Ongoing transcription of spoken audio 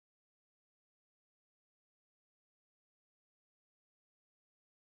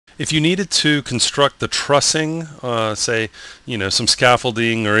If you needed to construct the trussing, say, some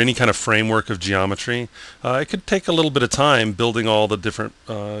scaffolding or any kind of framework of geometry, it could take a little bit of time building all the different,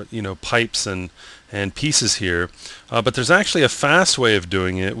 pipes and pieces here. But there's actually a fast way of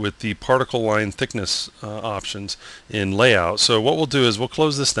doing it with the particle line thickness options in layout. So what we'll do is we'll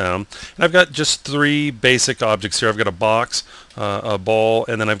close this down. And I've got just 3 basic objects here. I've got a box, a ball,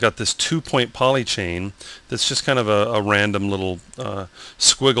 and then I've got this 2-point poly chain that's just kind of a random little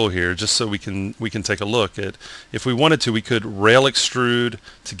squiggle here, just so we can take a look at. If we wanted to, we could rail extrude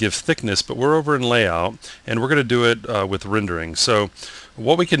to give thickness, but we're over in layout, and we're going to do it with rendering. So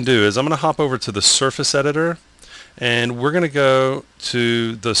what we can do is I'm going to hop over to the surface editor, and we're going to go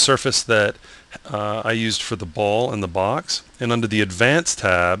to the surface that I used for the ball and the box, and under the Advanced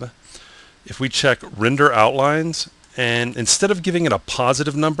tab, if we check Render Outlines, and instead of giving it a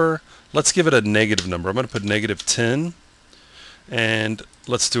positive number, let's give it a negative number. I'm going to put -10, and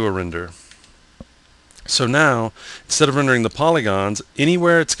let's do a render. So now, instead of rendering the polygons,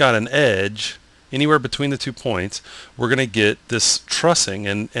 anywhere it's got an edge, anywhere between the 2 points, we're going to get this trussing,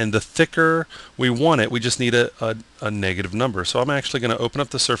 and the thicker we want it, we just need a negative number. So I'm actually going to open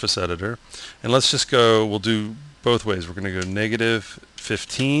up the surface editor, and let's just go, we'll do both ways. We're going to go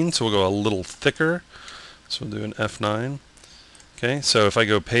 -15, so we'll go a little thicker. So we'll do an F9. Okay, so if I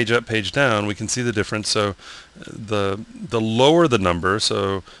go page up, page down, we can see the difference. So the lower the number,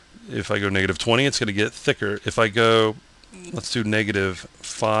 so if I go -20, it's going to get thicker. If I go, let's do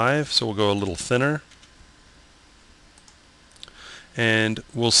 -5, so we'll go a little thinner. And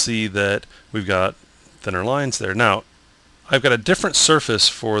we'll see that we've got thinner lines there. Now, I've got a different surface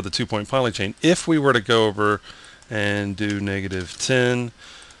for the 2-point poly chain. If we were to go over and do -10,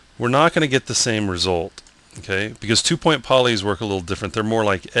 we're not going to get the same result. Okay, because 2-point polys work a little different. They're more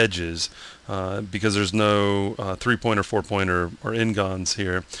like edges because there's no 3-point or 4-point or n-gons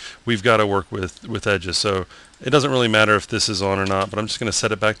here. We've got to work with edges. So it doesn't really matter if this is on or not, but I'm just going to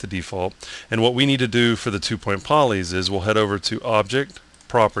set it back to default. And what we need to do for the 2-point polys is we'll head over to Object,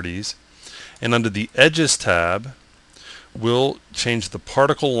 Properties, and under the Edges tab, we'll change the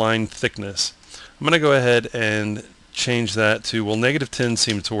particle line thickness. I'm going to go ahead and change that to, well, -10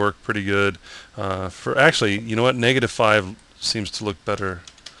 seems to work pretty good. For actually, you know what, -5 seems to look better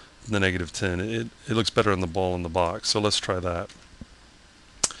than the -10. It looks better on the ball and the box. So let's try that.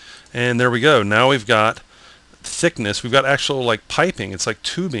 And there we go. Now we've got thickness. We've got actual like piping. It's like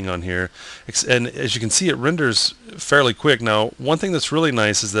tubing on here. And as you can see, it renders fairly quick. Now, one thing that's really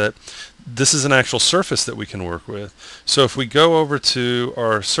nice is that this is an actual surface that we can work with. So if we go over to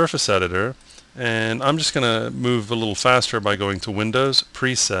our surface editor, and I'm just going to move a little faster by going to Windows,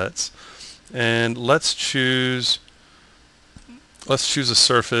 Presets, and let's choose a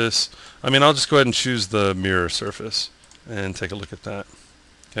surface. I mean, I'll just go ahead and choose the mirror surface and take a look at that.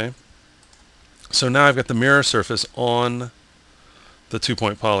 Okay. So now I've got the mirror surface on the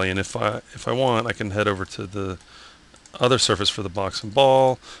 2-point poly, and if I want, I can head over to the other surface for the box and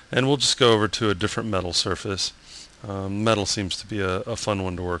ball, and we'll just go over to a different metal surface. Metal seems to be a fun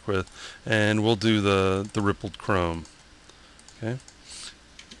one to work with, and we'll do the rippled chrome. Okay,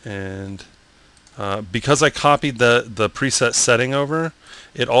 and because I copied the preset setting over,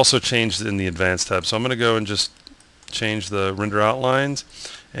 it also changed in the Advanced tab. So I'm going to go and just change the render outlines,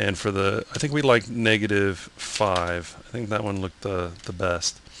 and for the, I think we like -5. I think that one looked the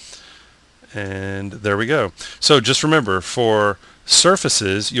best. And there we go. So just remember, for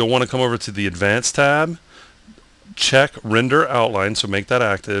surfaces, you'll want to come over to the Advanced tab, check Render Outline, so make that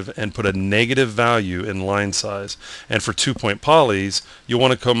active, and put a negative value in line size. And for 2-point polys, you'll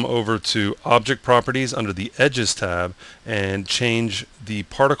want to come over to Object Properties under the Edges tab and change the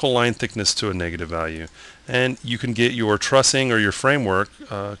particle line thickness to a negative value. And you can get your trussing or your framework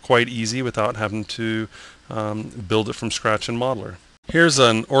quite easy without having to build it from scratch in Modeler. Here's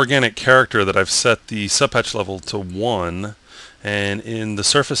an organic character that I've set the subpatch level to 1. And in the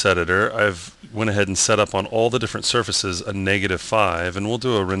surface editor, I've went ahead and set up on all the different surfaces a -5, and we'll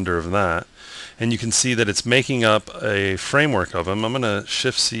do a render of that. And you can see that it's making up a framework of them. I'm going to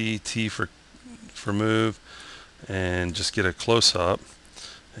Shift-C-T for move and just get a close-up.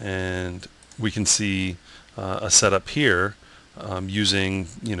 And we can see a setup here using,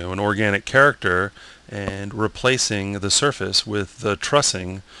 an organic character and replacing the surface with the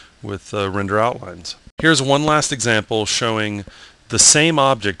trussing with render outlines. Here's one last example showing the same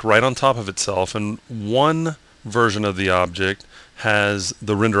object right on top of itself, and one version of the object has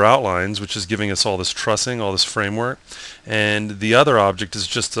the render outlines, which is giving us all this trussing, all this framework, and the other object is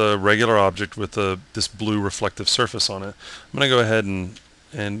just a regular object with this blue reflective surface on it. I'm going to go ahead and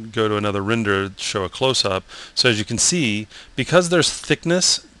and go to another render to show a close-up. So as you can see, because there's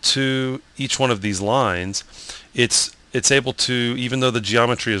thickness to each one of these lines, it's able to, even though the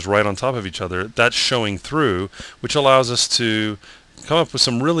geometry is right on top of each other, that's showing through, which allows us to come up with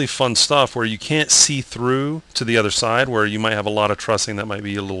some really fun stuff where you can't see through to the other side, where you might have a lot of trussing that might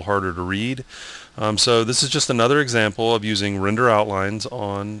be a little harder to read. So this is just another example of using render outlines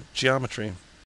on geometry.